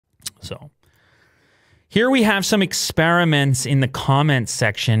So here we have some experiments in the comments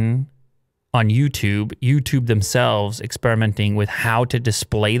section on YouTube. YouTube themselves experimenting with how to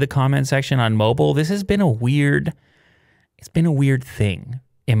display the comment section on mobile. This has been a weird, it's been a weird thing,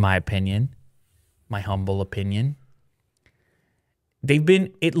 in my opinion, my humble opinion.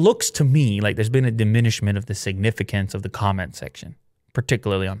 It looks to me like there's been a diminishment of the significance of the comment section,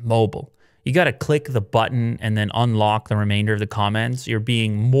 particularly on mobile. You got to click the button and then unlock the remainder of the comments. You're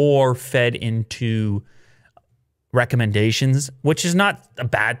being more fed into recommendations, which is not a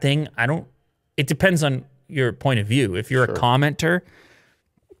bad thing. It depends on your point of view. If you're a commenter,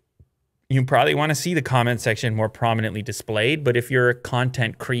 you probably want to see the comment section more prominently displayed. But if you're a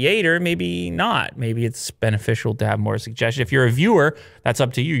content creator, maybe not. Maybe it's beneficial to have more suggestions. If you're a viewer, that's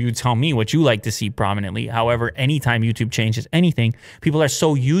up to you. You tell me what you like to see prominently. However, anytime YouTube changes anything, people are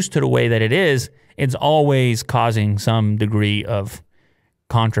so used to the way that it is, it's always causing some degree of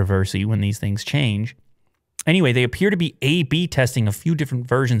controversy when these things change. Anyway, they appear to be A/B testing a few different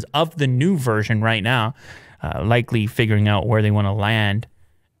versions of the new version right now, likely figuring out where they want to land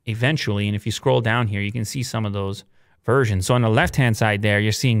eventually. And if you scroll down here, you can see some of those versions. So on the left-hand side there,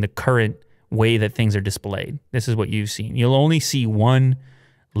 you're seeing the current way that things are displayed. This is what you've seen. You'll only see one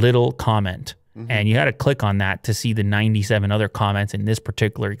little comment, and you got to click on that to see the 97 other comments in this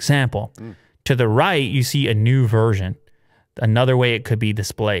particular example. To the right, you see a new version, another way it could be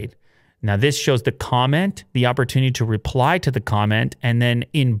displayed. Now, this shows the comment, the opportunity to reply to the comment, and then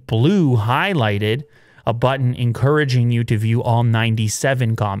in blue highlighted, a button encouraging you to view all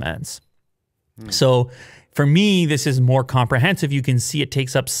 97 comments. So for me, this is more comprehensive. You can see it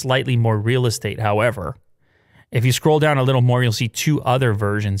takes up slightly more real estate. However, if you scroll down a little more, you'll see two other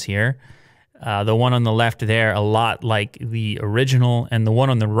versions here. The one on the left there, a lot like the original, and the one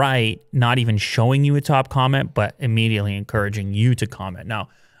on the right, not even showing you a top comment, but immediately encouraging you to comment. Now,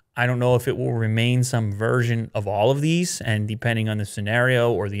 I don't know if it will remain some version of all of these, and depending on the scenario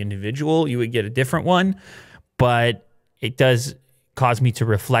or the individual, you would get a different one, but it does cause me to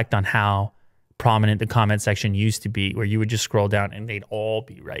reflect on how prominent the comment section used to be, where you would just scroll down and they'd all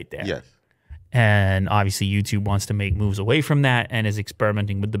be right there. Yes. And obviously YouTube wants to make moves away from that and is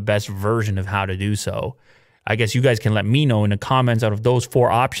experimenting with the best version of how to do so. I guess you guys can let me know in the comments, out of those four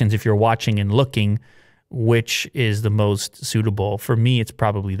options, if you're watching and looking, which is the most suitable. For me, it's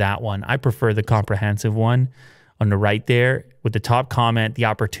probably that one. I prefer the comprehensive one on the right there with the top comment, the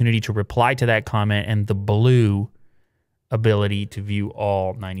opportunity to reply to that comment, and the blue ability to view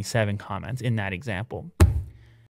all 97 comments in that example.